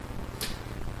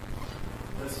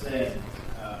Let's then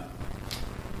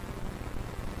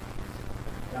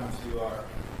come to our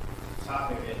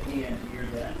topic at hand here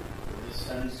then for this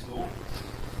Sunday school.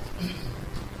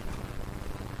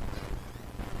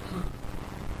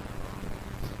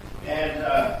 And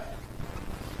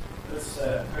let's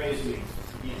pray as we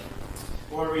begin.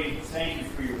 Lord, we thank you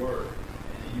for your word,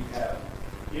 and that you have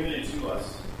given it to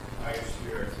us by your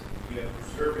Spirit. You have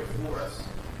preserved it for us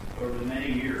over the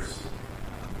many years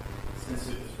since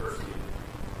it was first given.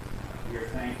 We are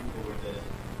thankful, Lord, that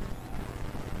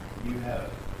you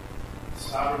have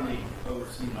sovereignly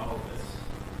overseen all of this.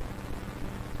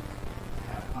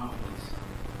 Have confidence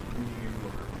in your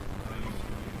word, knowing it's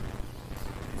from you.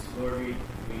 And so, Lord,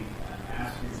 we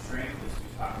ask your strength as we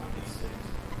talk about these things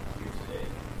here today.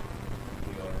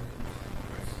 We are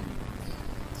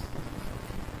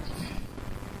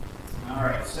all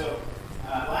right, so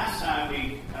last time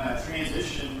we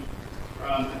transitioned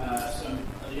from some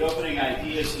of the opening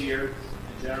ideas here in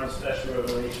general special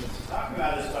revelations to talk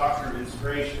about this doctrine of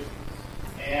inspiration.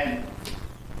 And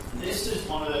this is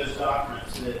one of those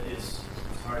doctrines that is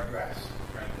hard to grasp,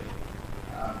 frankly.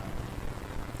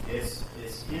 It's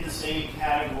in the same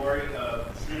category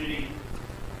of Trinity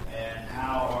and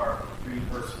how are three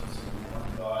persons in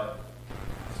one God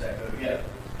does that go together?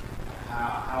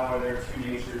 How are there two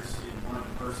natures in one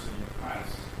person in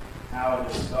Christ? How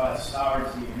does God's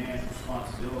sovereignty and man's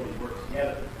responsibility work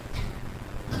together?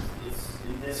 It's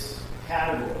in this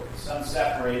category. Some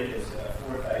separate it as a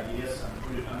fourth idea, some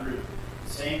put it under the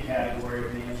same category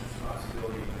of man's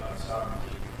responsibility and God's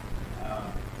sovereignty.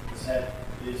 Because that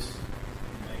is,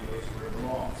 in many ways, where it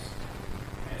belongs.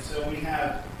 And so we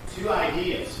have two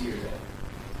ideas here then.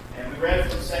 And we read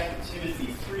from 2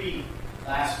 Timothy 3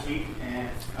 last week and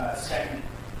 2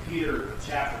 Peter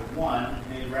chapter 1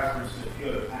 made reference to a few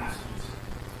other passages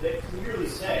that clearly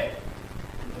say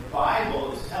that the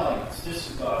Bible is telling us this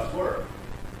is God's Word.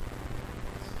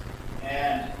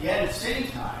 And yet at the same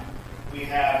time, we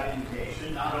have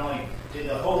indication, not only did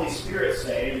the Holy Spirit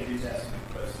say in the New Testament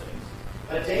those things,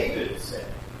 but David said,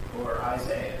 or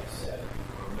Isaiah said,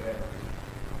 or whatever.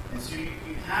 And so you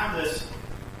have this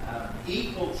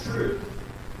equal truth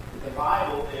that the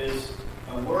Bible is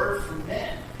a word from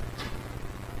men,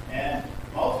 and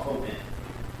multiple men,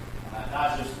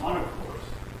 not just one, of course.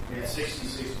 We have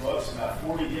 66 books, about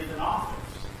 40 different authors.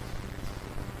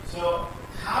 So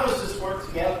how does this work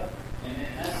together? And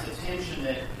that's the tension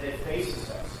that faces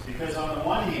us. Because on the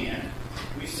one hand,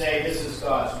 we say this is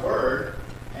God's Word,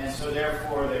 and so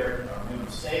therefore there are no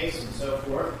mistakes and so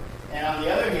forth. And on the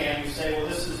other hand, we say, well,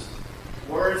 this is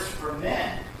words from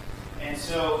men. And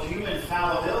so human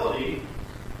fallibility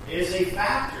is a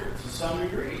factor to some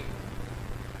degree.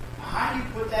 How do you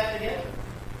put that together?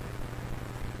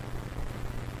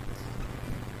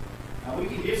 Now, we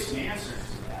can give some answers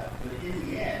to that, but in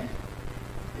the end,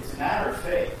 it's a matter of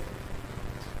faith.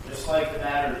 Just like the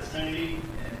matter of the Trinity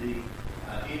and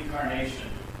the Incarnation,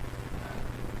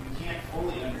 we can't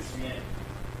fully understand it,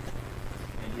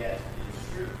 and yet it is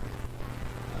true.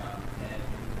 And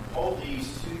we can hold these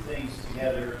two things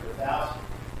together without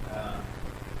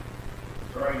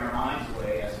throwing our minds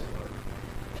away, as it were.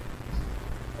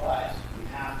 But we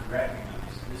have to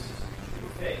recognize this is true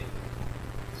faith.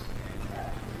 And we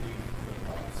have to believe what the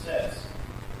Bible says.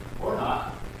 Or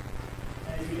not.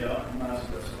 And if you don't, you might as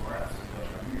well go somewhere else and go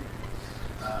from here.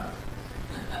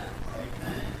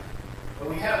 But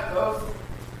we have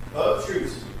both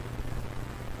truths here.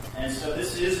 And so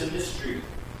this is a mystery.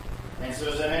 And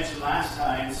so as I mentioned last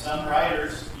time, some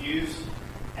writers use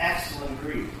excellent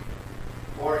Greek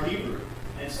or Hebrew,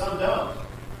 and some don't.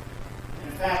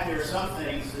 In fact, there are some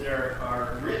things that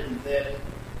are written that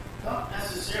don't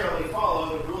necessarily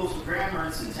follow the rules of grammar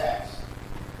and syntax.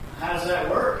 How does that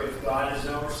work if God has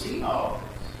overseen all of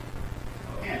this?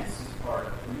 Well, again, this is part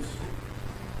of the mystery.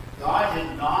 God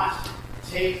did not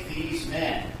take these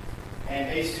men and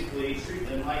basically treat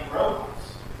them like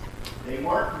robots. They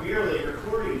weren't merely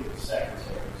recording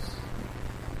secretaries.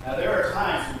 Now, there are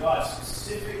times when God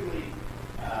specifically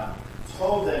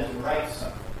told them to write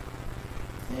something.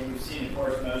 And we've seen, of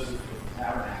course, Moses with the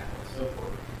tabernacle and so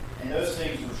forth. And those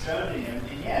things were shown to him.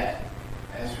 And yet,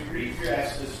 as we read through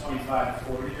Exodus 25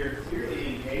 and 40, there are clearly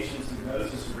indications that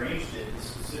Moses arranged it in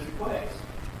specific ways.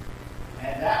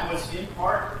 And that was, in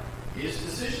part, his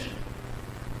decision.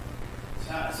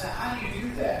 So how do you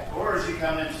do that? Or as you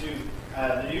come into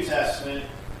the New Testament,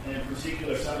 and in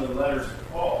particular some of the letters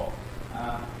of Paul,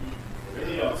 you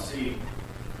really don't see,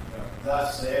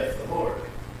 thus saith the Lord.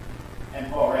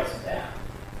 And Paul writes it down.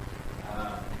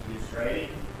 He's writing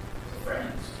to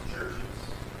friends, to churches,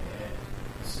 and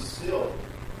this is still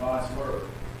God's Word.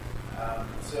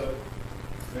 So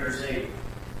there's a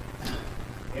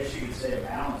guess you could say, a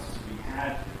balance to be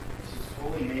had. This is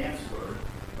fully man's word,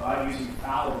 God using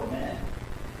fallible men,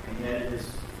 and yet it is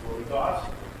fully God's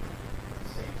word at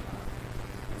the same time.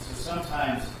 And so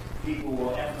sometimes people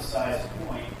will emphasize a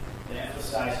point that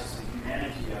emphasizes the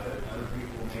humanity of it, and other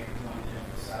people will make a point that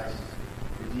emphasizes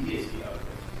the deity of it.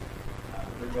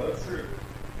 They're both true.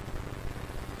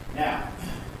 Now,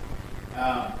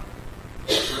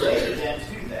 related then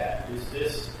to that is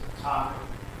this topic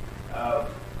of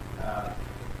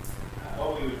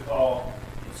what we would call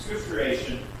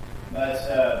scripturation,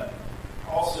 but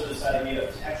also this idea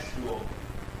of textual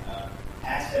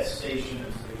attestation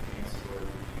is the fancy word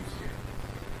we use here.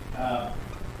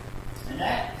 And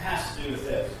that has to do with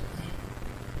this.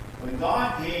 When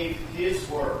God gave His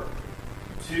word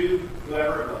to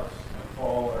whoever it was,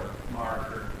 Paul or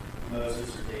Mark or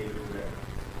Moses or David or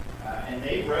whatever, and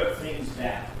they wrote things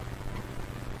down,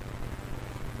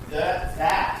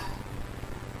 that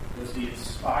was the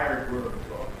inspired word of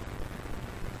God.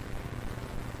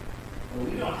 Well,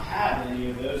 we don't have any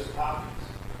of those copies.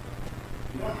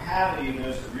 We don't have any of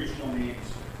those original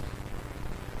manuscripts.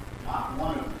 Not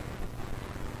one of them.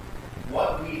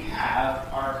 What we have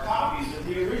are copies of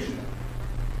the original.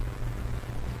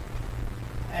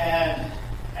 And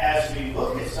as we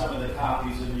look at some of the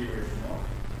copies of the original,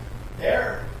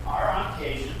 there are on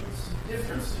occasion some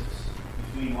differences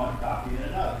between one copy and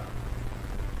another.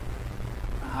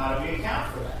 How do we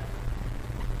account for that?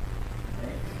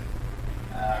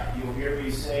 Okay. You'll hear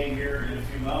me say here in a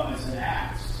few moments in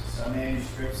Acts, some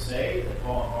manuscripts say that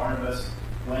Paul and Barnabas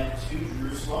went to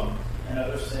Jerusalem, and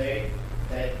others say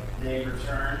that they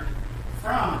returned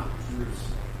from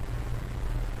Jerusalem.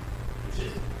 Which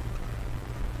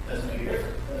doesn't make a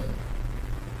difference, does it?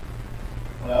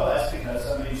 Well, that's because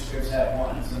some manuscripts have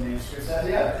one and some manuscripts have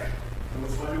the other. So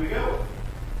which one do we go with?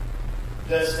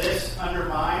 Does this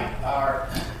undermine our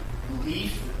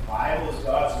belief that the Bible is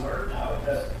God's Word? No, it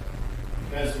doesn't.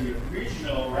 Because the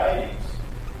original writings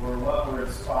were what were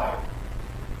inspired.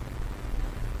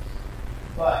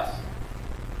 But,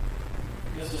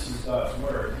 because this is God's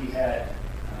Word, He had,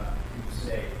 you could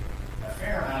say, a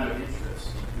fair amount of interest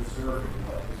in preserving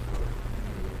what His Word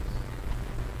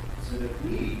is. So that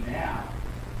we now,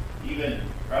 even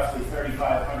roughly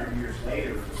 3,500 years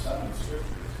later for some of the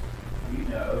Scriptures, we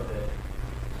know that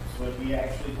that's what He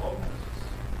actually told us.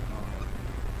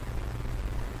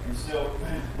 And so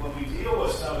when we deal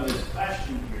with some of this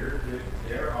question here,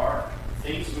 there are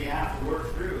things we have to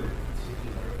work through in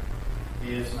particular.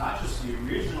 Is not just the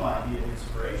original idea of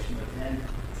inspiration, but then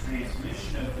the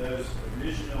transmission of those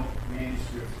original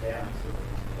manuscripts down to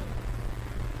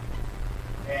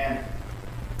it. And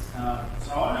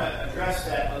so I want to address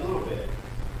that a little bit.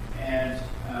 And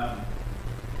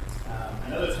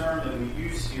another term that we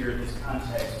use here in this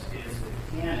context is the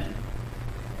canon.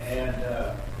 And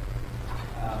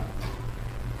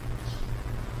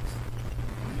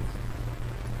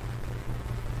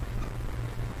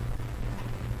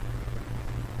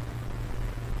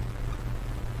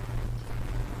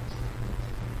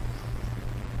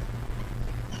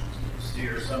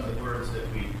here are some of the words that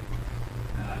we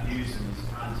use in this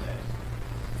context.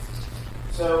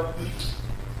 So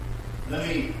let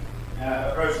me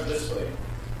approach it this way.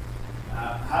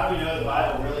 How do we know the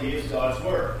Bible really is God's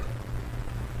Word?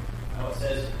 Well, it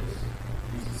says it is.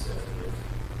 Jesus says it is.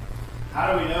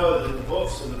 How do we know that the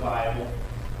books of the Bible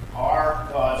are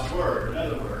God's Word? In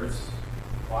other words,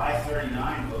 why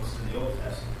 39 books in the Old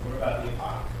Testament? What about the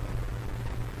Apocrypha?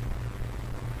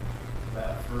 What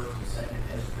about 1st and 2nd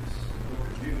Esdras?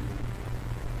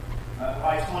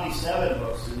 Why 27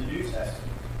 books in the New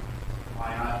Testament? Why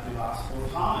not the Gospel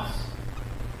of Thomas?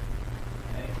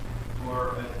 Okay.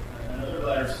 Or another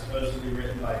letter supposedly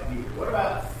written by Peter. What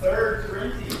about 3rd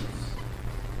Corinthians?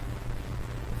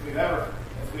 If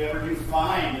we ever do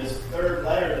find this 3rd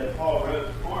letter that Paul wrote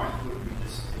to Corinth, would we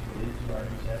just stick it into our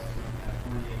New Testament and have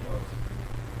 28 books?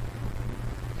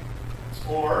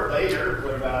 Or later,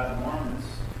 what about the Mormons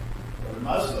or the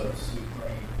Muslims who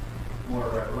claim more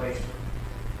revelation?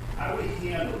 How do we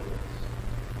handle this?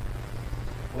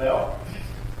 Well,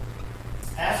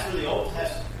 as for the Old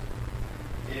Testament,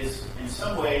 it is in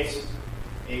some ways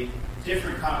a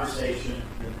different conversation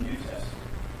than the New Testament.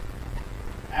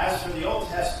 As for the Old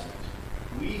Testament,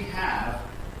 we have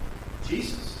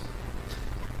Jesus.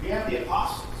 We have the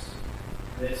apostles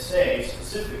that say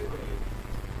specifically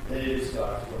that it is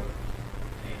God's Word.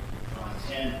 John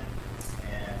 10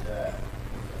 and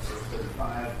verse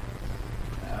 35.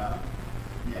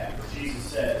 Where Jesus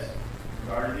says,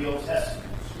 regarding the Old Testament,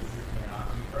 Scripture cannot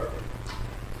be broken.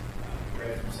 We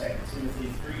read from 2 Timothy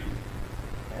 3.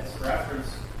 That's a reference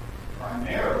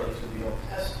primarily to the Old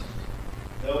Testament,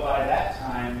 though by that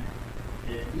time,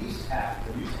 at least half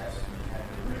the New Testament had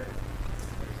been written.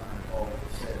 At the time Paul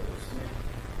said those things.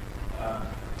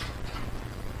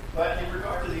 But in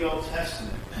regard to the Old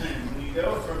Testament, when you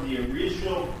go from the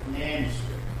original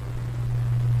manuscript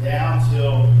down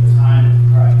till the time of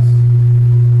Christ,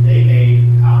 they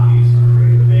made copies on a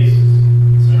regular basis.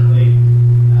 Certainly,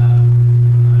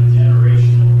 on a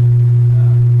generational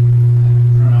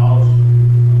chronology,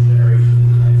 one generation to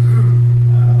the next.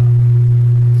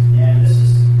 And this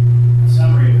is a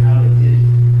summary of how they did it.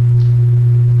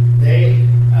 They,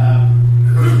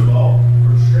 first of all,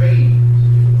 were trained to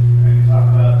do it. Right? We talk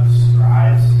about the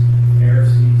scribes, the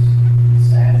Pharisees, the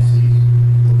Sadducees.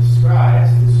 Well, the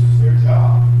scribes, this was their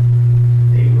job.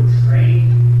 They were trained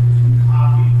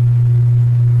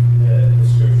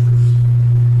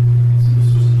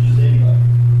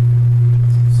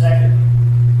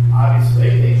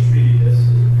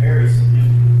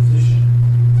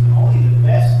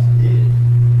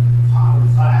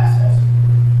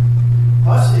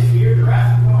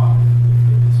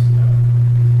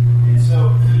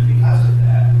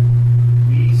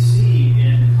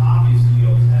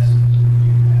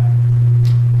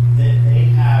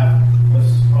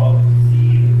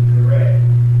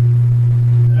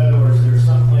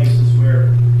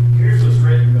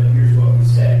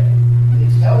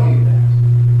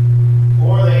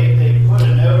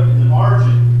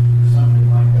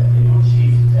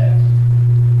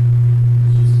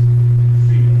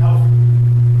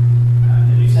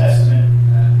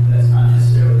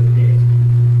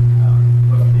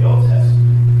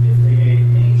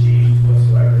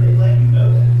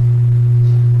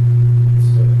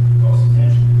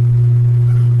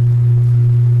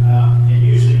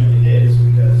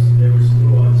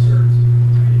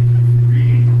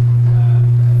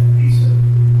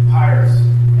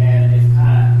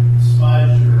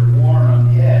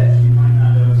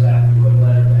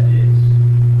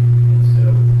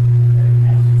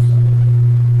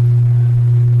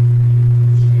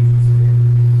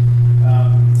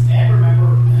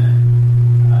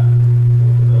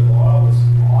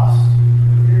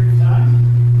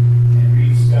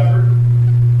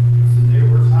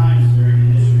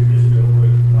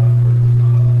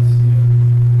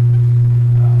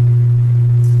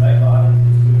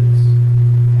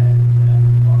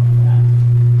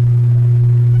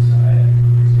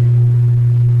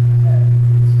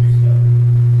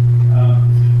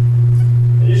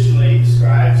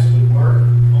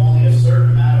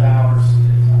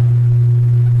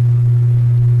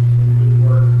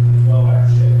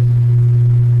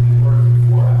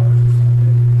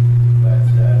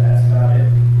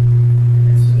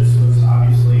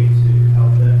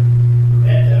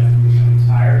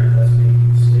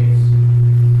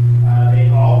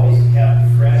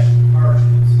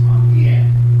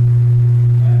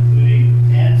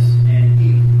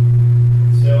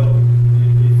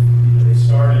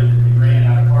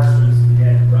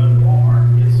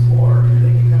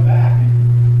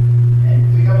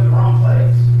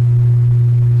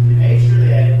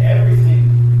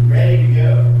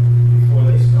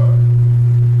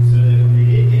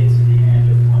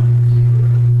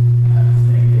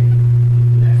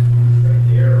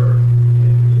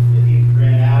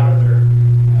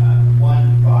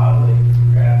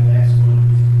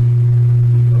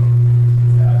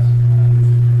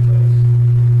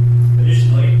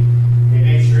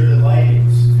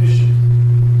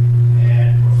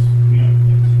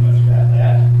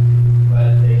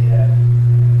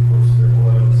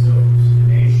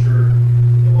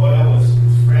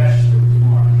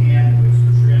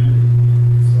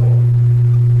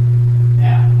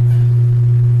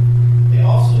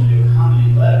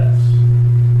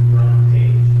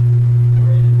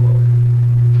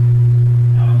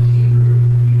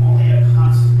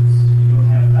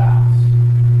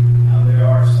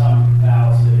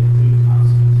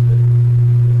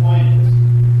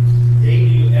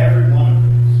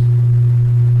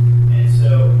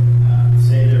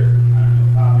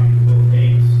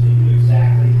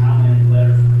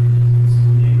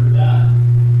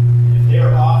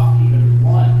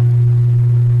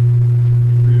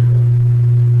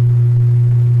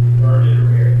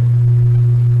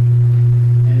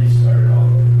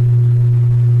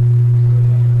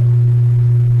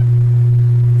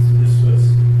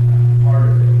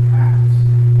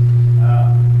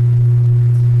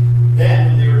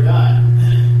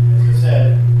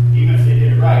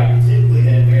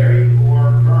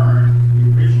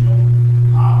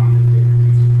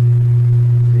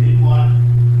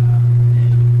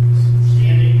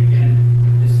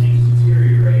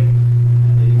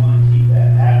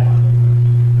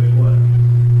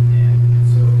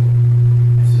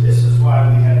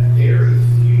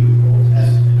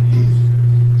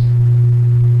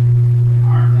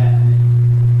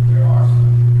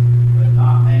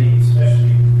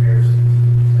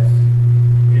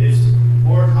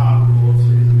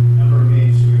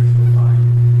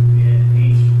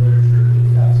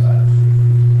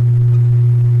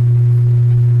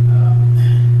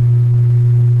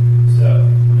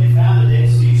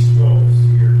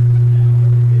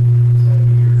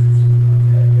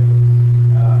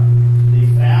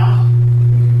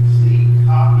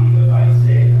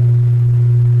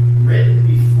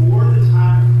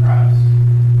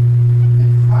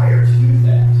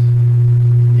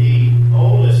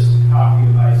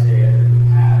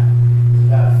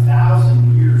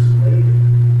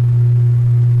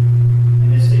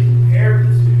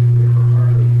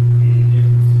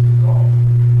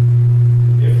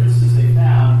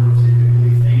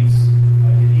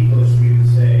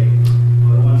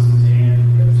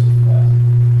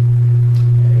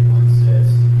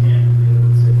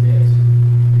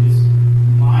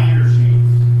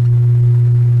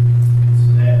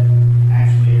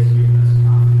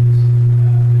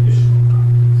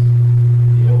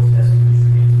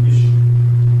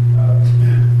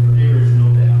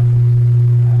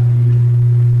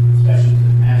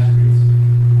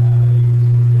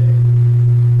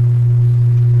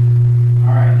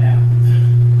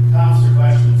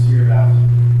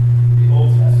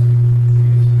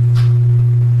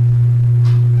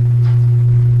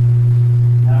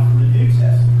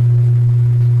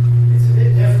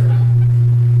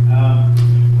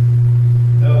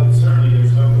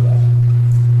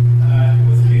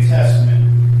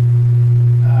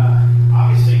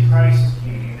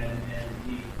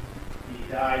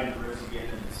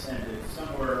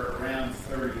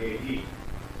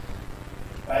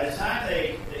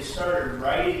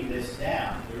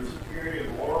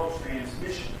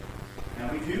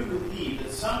do believe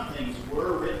that some things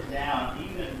were written down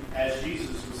even as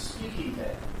Jesus was speaking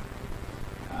them.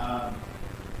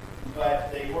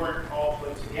 But they weren't all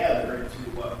put together into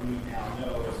what we now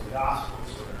know as the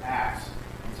Gospels or Acts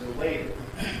until later.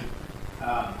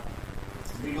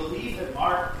 We believe that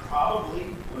Mark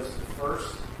probably was the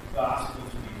first Gospel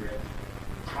to be written,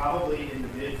 probably in the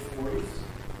mid-40s.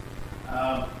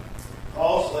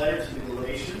 Paul's letter to the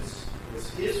Galatians was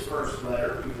his first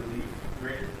letter, we believe,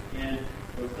 written in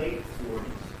the late 40s.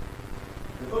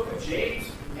 The book of James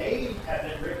may have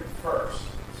been written first.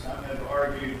 Some have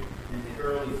argued in the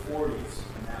early 40s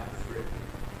when that was written.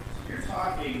 So you're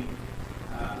talking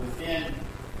within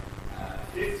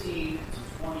 15 to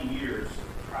 20 years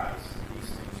of Christ that these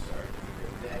things started to be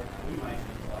written down. We might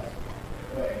think a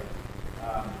long way.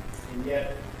 And yet,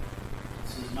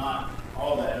 this is not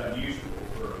all that unusual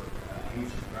for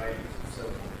ancient writings and so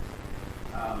forth.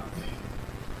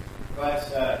 But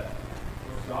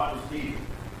God is leading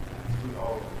through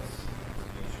all of this to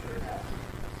make sure it happens.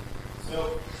 So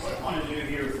what I want to do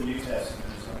here with the New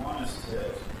Testament is I want us to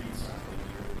read something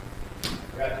here.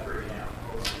 I've got to bring it out.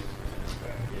 Hold on just a minute. If I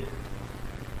can get it.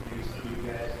 Maybe some of you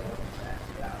guys will back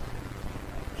it out.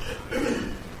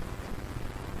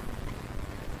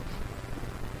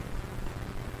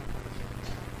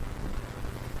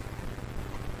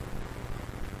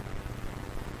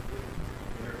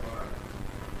 There are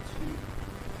two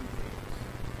pages.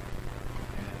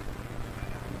 And I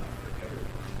have enough for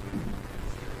everyone.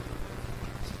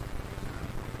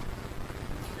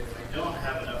 If I don't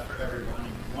have enough for everyone, and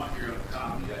you want your own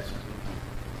copy, guys,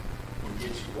 we'll get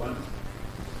you one.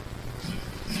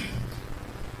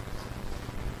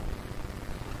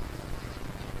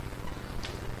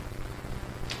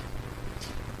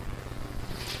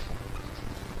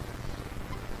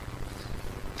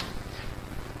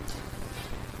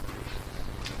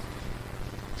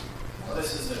 Well,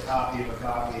 this is a copy of a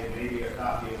copy, and maybe a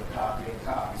copy of a copy of a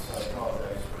copy, so I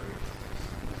apologize for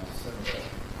some of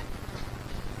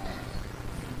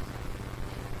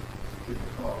the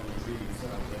difficulty reading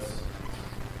some of this.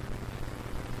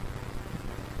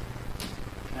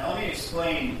 Now let me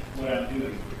explain what I'm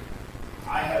doing here.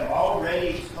 I have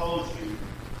already told you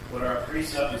what our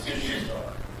presuppositions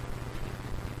are.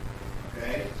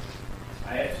 Okay? I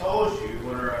have told you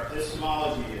what our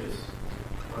epistemology is,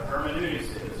 what hermeneutics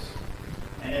is,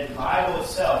 and then the Bible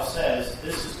itself says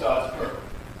this is God's word.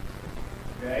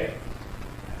 Okay?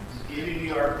 I'm just giving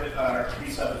you our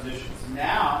presuppositions.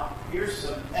 Now, here's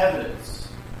some evidence.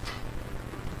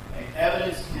 Okay?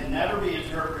 Evidence can never be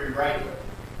interpreted rightly.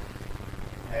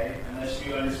 Okay? Unless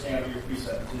you understand what your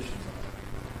presuppositions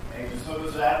are. Okay? Just what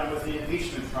was happening with the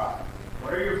impeachment trial.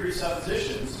 What are your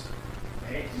presuppositions?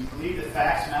 Okay? Do you believe that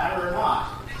facts matter or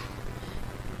not?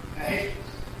 Okay?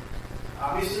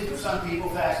 Obviously, for some people,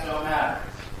 facts don't matter.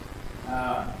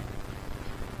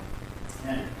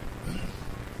 And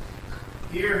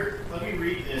here, let me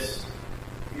read this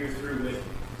here through with you.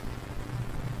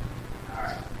 All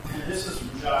right. And this is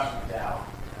from Josh McDowell.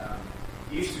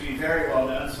 He used to be very well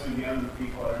known. Some of you younger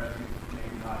people, I don't know if you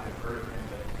maybe not have heard of him,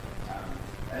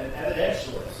 but an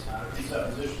evidentialist, not a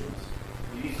presuppositionalist.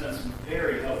 He's done some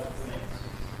very helpful things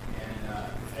in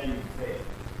defending the faith.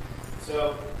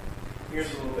 So,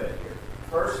 here's a little bit here.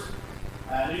 First,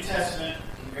 the New Testament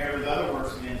compared with other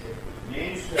works of antiquity.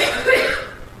 Manuscript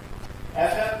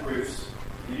F.F. Bruce,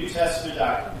 the New Testament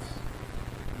documents,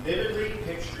 vividly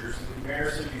pictures the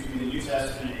comparison between the New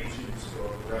Testament and ancient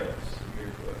historical writings.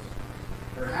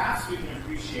 Perhaps we can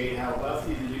appreciate how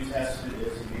wealthy the New Testament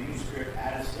is in manuscript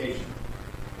attestation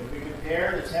if we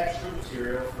compare the textual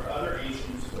material for other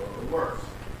ancient historical works.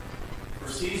 For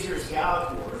Caesar's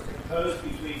Gallic Wars, composed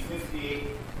between 58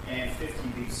 and 50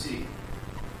 BC,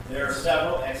 there are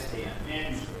several extant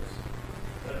manuscripts,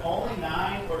 but only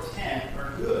 9 or 10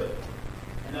 are good,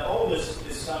 and the oldest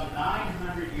is some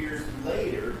 900 years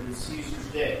later than Caesar's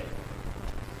day.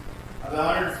 Of the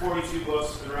 142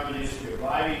 books of the Roman history of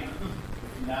Livy,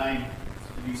 59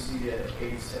 BC to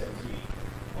AD 17,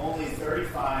 only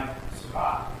 35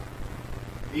 survive.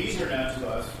 These are known to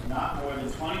us from not more than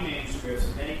 20 manuscripts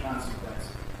of any consequence,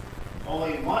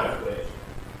 only one of which,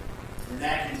 and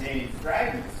that containing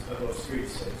fragments of those 3 to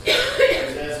 6,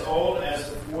 is as old as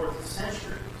the 4th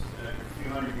century, a few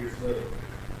hundred years later.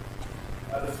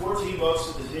 Of the 14 books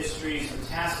of the histories of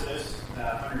Tacitus,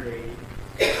 about 180,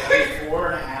 only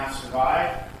 4 and a half survive.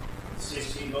 The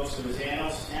 16 books of his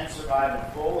annals, 10 survive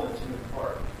in full and 2 in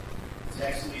part. The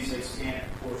text of these extant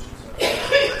portions of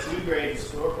 2 great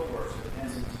historical works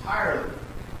depends entirely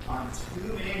on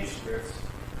 2 manuscripts,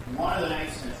 one of the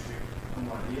 9th century and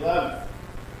one of the 11th.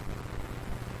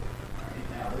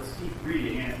 Now, let's keep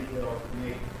reading, and I think it'll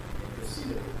make this see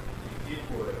the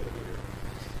import of it here.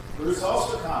 Produce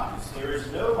also comments. There is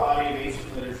no body of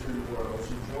ancient literature in the world which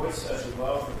enjoys such a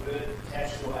wealth of good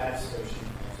textual attestation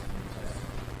as the New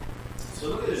Testament. So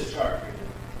look at this chart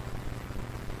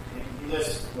here. He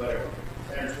lists whatever,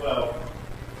 10 or 12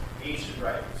 ancient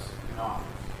writers and authors.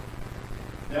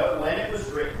 Note when it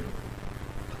was written,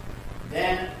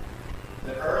 then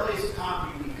the earliest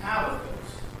copy we have of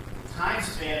those, the time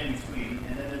span in between,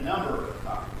 and then the number of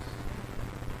copies.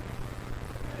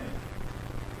 Okay.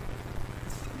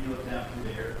 You look down through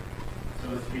there.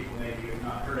 Some of the people maybe you have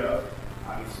not heard of.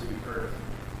 Obviously, we've heard of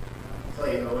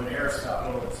Plato and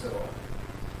Aristotle and so on.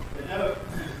 But note,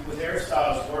 with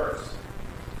Aristotle's works,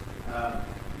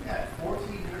 we had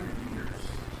 1,400 years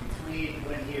between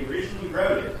when he originally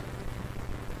wrote it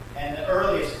and the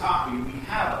earliest copy we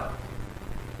have of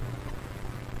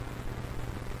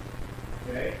it.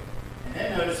 Okay? And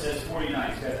then notice it says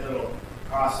 49. He's got that little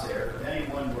cross there. Then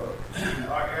he one wrote.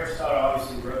 Aristotle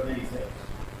obviously wrote many things.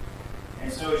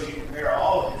 And so as you compare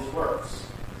all of his works,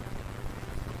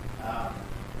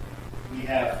 we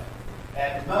have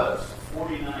at most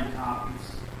 49 copies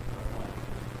of one.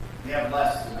 We have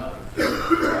less than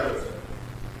others.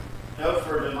 Note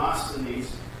for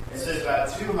Demosthenes, it says about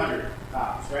 200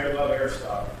 copies, right above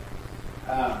Aristotle.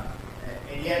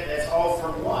 And yet that's all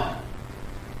from one.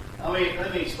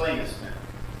 Let me explain this a minute.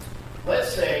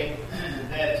 Let's say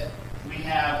that we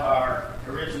have our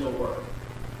original work,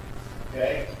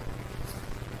 okay?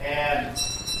 And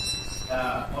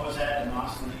what was that?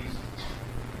 Demosthenes.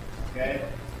 Okay?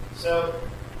 So,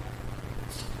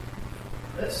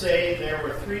 let's say there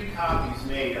were 3 copies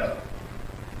made of it.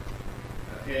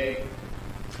 Okay?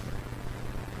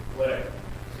 Whatever.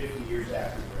 50 years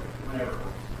after, whenever.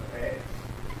 Okay?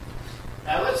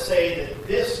 Now let's say that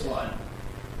this one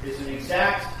is an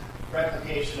exact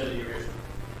replication of the original.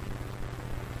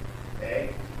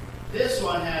 Okay? This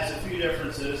one has a few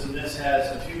differences, and this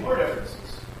has a few more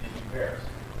differences in comparison.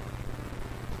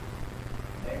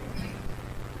 Okay?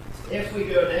 If we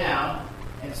go down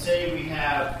and say we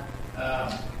have,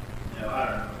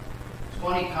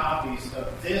 20 copies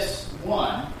of this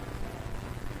one,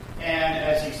 and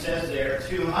as he says there,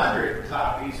 200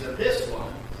 copies of this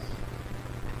one,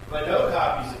 but no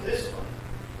copies of this one.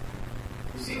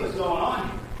 You see what's going on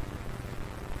here?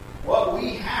 What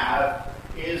we have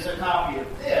is a copy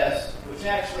of this, which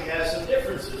actually has some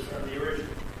differences from the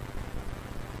original.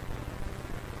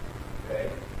 Okay?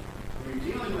 When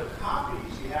you're dealing with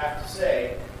copies, you have to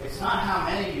say, it's not how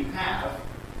many you have,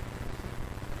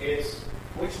 it's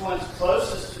which one's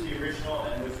closest to the original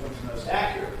and which one's most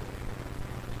accurate.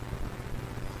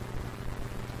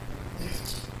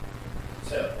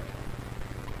 So,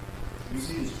 you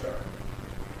see this chart.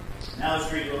 Now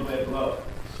let's read a little bit below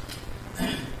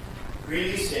it.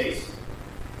 Greeley states,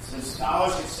 since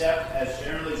scholars accept as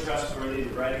generally trustworthy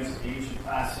the writings of the ancient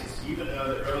classics, even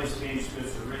though the earliest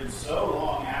manuscripts were written so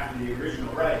long after the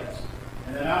original writings,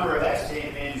 and the number of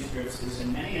extant manuscripts is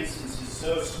in many instances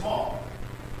so small,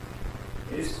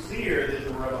 it is clear that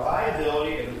the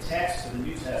reliability of the text of the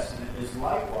New Testament is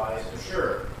likewise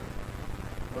assured.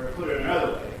 Or to put it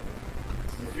another way,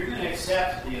 if you're going to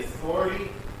accept the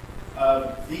authority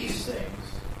of these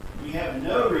things, we have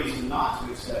no reason not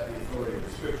to accept the authority of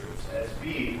the Scriptures as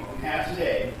being what we have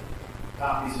today,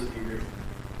 copies of the original.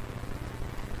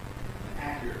 An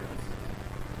accurate ones.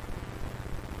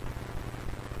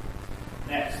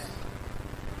 Next,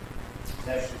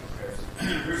 textual comparison.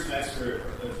 Bruce Metzger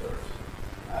wrote those words.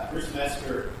 Bruce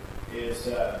Metzger is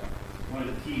one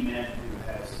of the key men who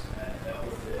has dealt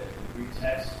with the Greek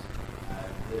text.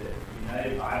 The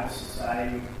United Bible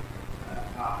Society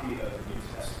copy of the New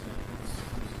Testament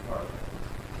is a part of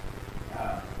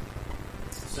that.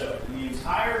 So, the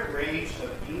entire range of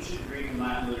ancient Greek and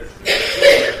Latin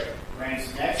literature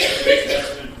ranks next to the New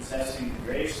Testament, possessing the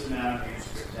greatest amount of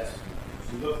manuscript testimony.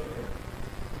 As you look there,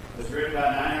 it was written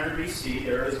about 900 BC.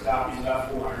 There is copies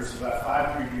about 400, so about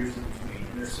 500 years in between.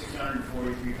 And there's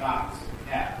 643 copies that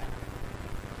we have.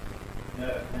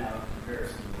 Now, in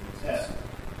comparison to the New Testament.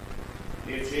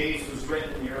 If James was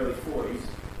written in the early 40s,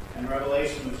 and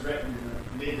Revelation was written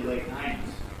in the mid to late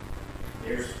 90s,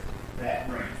 there's that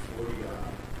range, 40 to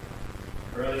 100.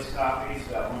 Earliest copies,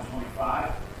 about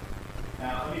 125.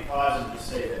 Now, let me pause and just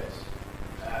say this.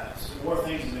 Some more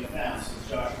things have been found since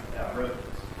Joshua McDowell wrote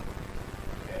this.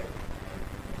 Okay?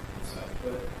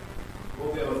 But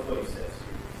we'll go with what he says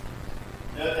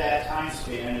here. Note that time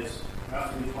span is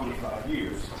roughly 25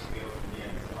 years to go from the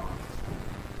end of John.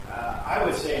 I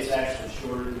would say it's actually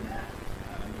shorter than that.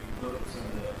 When you look at some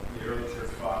of the early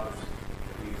church fathers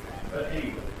that we've found. But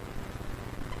anyway,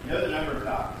 you know the number of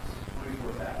copies,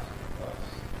 24,000 plus.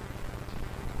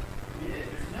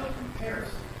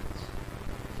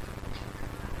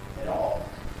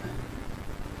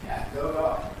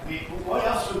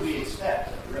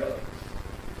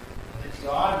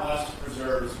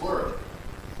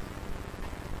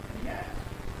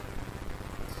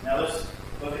 Now let's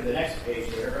look at the next page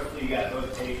there. Hopefully you got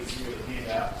both pages here to hand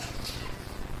out.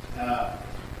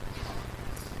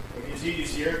 It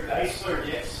continues here. Geisler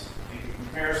Nix, in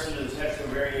comparison to the textual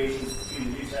variations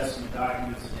between the New Testament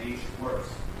documents and the ancient works.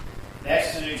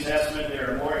 Next, in the New Testament,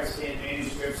 there are more extant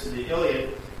manuscripts of the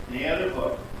Iliad than any other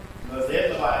book. Both it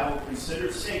and the Bible were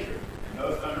considered sacred, and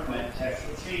both underwent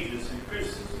textual changes and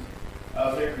criticism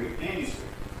of their Greek manuscript.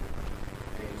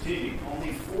 They continue.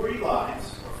 Only 40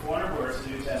 lines, or 400 words, of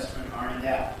the New Testament are in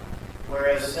doubt,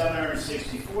 whereas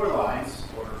 764 lines,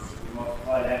 or should we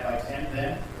multiply that by 10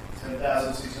 then,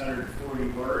 7,640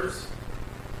 words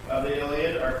of the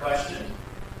Iliad are questioned.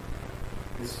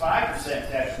 This 5%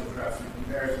 textual corruption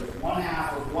compares with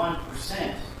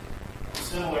 0.5% of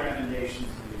similar emendations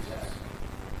in the New Testament.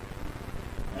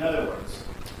 In other words,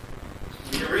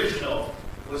 the original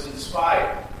was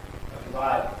inspired of the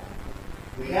Bible.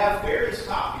 We have various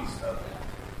copies of that.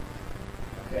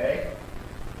 Okay?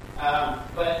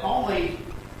 But only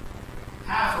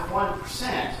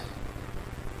 0.5%,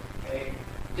 okay,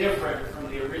 different from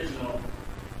the original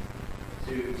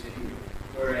to here.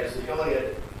 Whereas the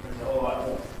Iliad, there's a whole lot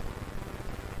more.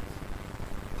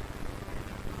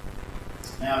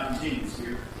 Now it continues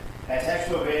here. That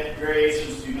textual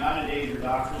variations do not endanger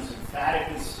doctrines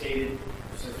emphatically stated,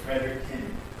 says Frederick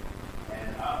Kenyon.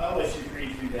 And I'll let you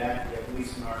read through that. You have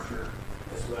Gleason Archer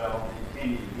as well, and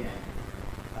Kenyon again.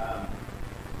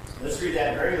 Let's read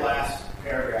that very last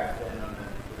paragraph then on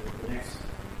the next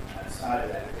side of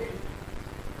that page.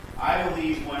 I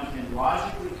believe one can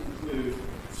logically conclude from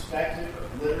the perspective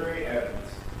of literary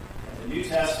evidence that the New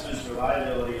Testament's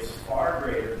reliability is far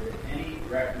greater than any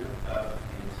record of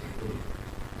antiquity.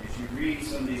 As you read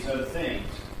some of these other things,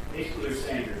 basically they're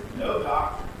saying there's no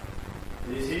doctrine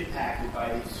that is impacted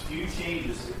by these few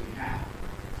changes that we have.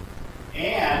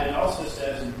 And it also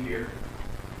says in here,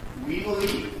 we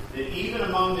believe that even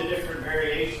among the different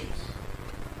variations,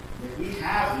 that we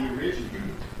have the original.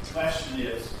 The question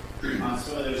is, on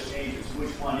some of those changes,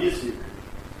 which one is the original?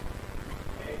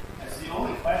 Okay? That's the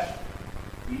only question.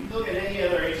 You can look at any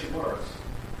other ancient works,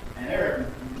 and there are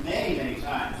many, many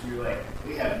times where you're like,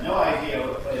 we have no idea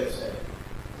what Plato said.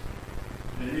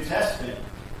 In the New Testament,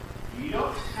 you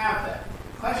don't have that.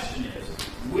 The question is,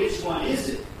 which one is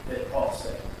it that Paul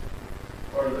said,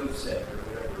 or Luke said, or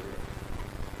whatever it is?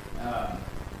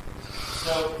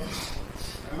 So,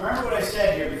 remember what I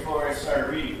said here before I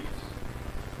started reading this.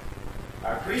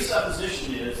 Our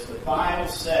presupposition is the Bible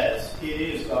says it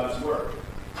is God's Word.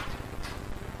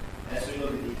 As we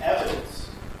look at the evidence,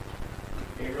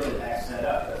 it really backs that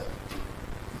up, doesn't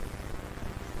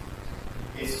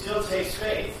it? It still takes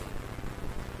faith.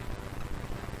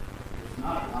 It's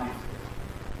not a blind faith.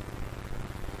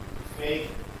 Faith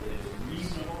that is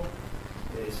reasonable,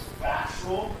 that is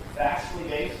factually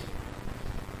based,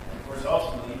 and of course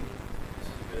ultimately, it's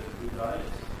because of who God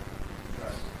is.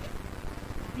 Trust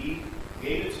Him. He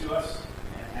gave it to us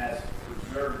and has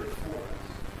preserved it for us.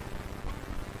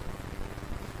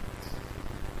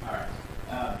 All right.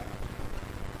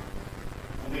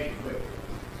 We'll make it quick.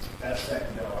 That's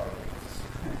second bell already.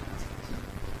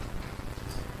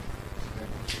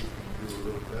 Do a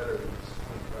little better than 25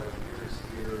 years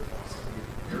here on some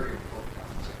very important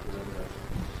concept.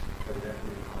 Evidently,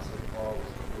 the Apostle Paul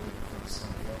was moving from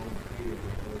some lone period of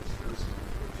the village church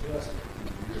for just a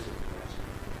few years of passion.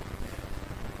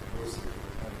 Most of it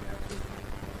coming after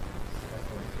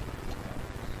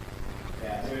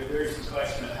There's the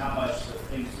question of how much the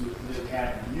things that we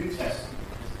have in the New Testament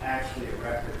is actually a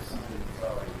record of something that's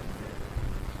already been written.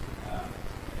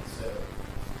 And so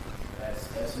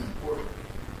that's an important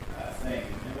thing.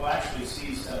 And we'll actually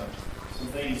see some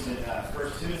things in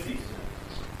 1 Timothy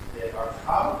that are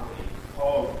probably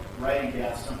Paul writing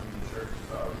down something the church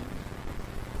has already done.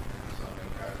 So I'm going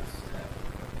to preface that.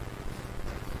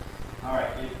 All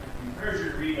right, I encourage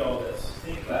you to read all this.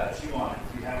 Think about it. Chew on it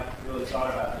if you haven't really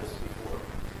thought about this before.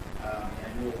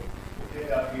 And we'll pick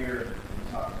up here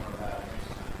and talk more about it next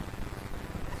time.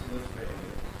 So let's pray.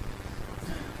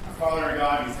 Our Father and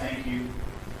God, we thank you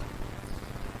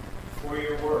for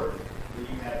your word, that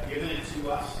you have given it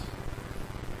to us,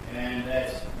 and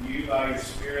that you, by your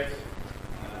Spirit,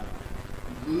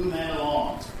 glue men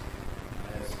along,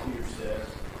 as Peter says,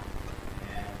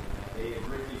 and they have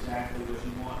written exactly what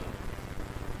you wanted.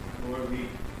 Lord,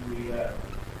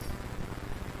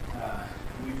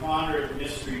 we ponder the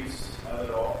mysteries of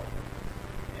it all,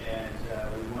 and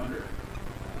we wonder.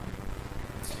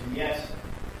 And yet,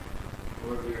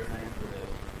 Lord, we are thankful that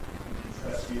we can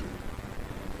trust you.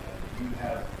 And you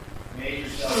have made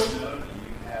yourself known, and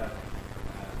you have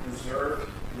preserved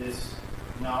this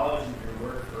knowledge of your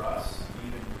word for us,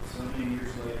 even so many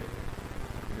years later.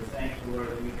 We're thankful, Lord,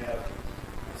 that we have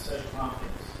such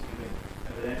confidence, even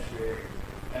evidentiary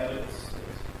evidence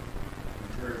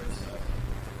that encourages us.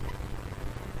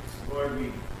 Lord,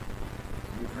 we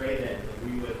pray that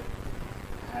we would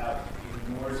have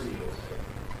even more zeal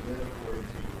to live according to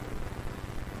you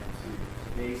and to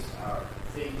base our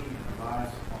thinking and our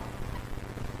lives upon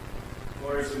it.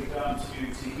 Lord, as we come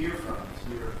to hear from us,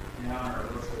 we're now in our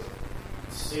worship,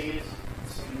 sing it,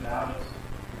 and sing about it,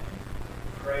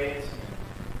 and pray it,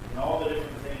 and all the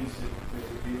different things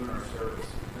that we do in our service.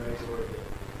 We pray, Lord,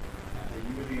 that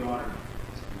you would be honored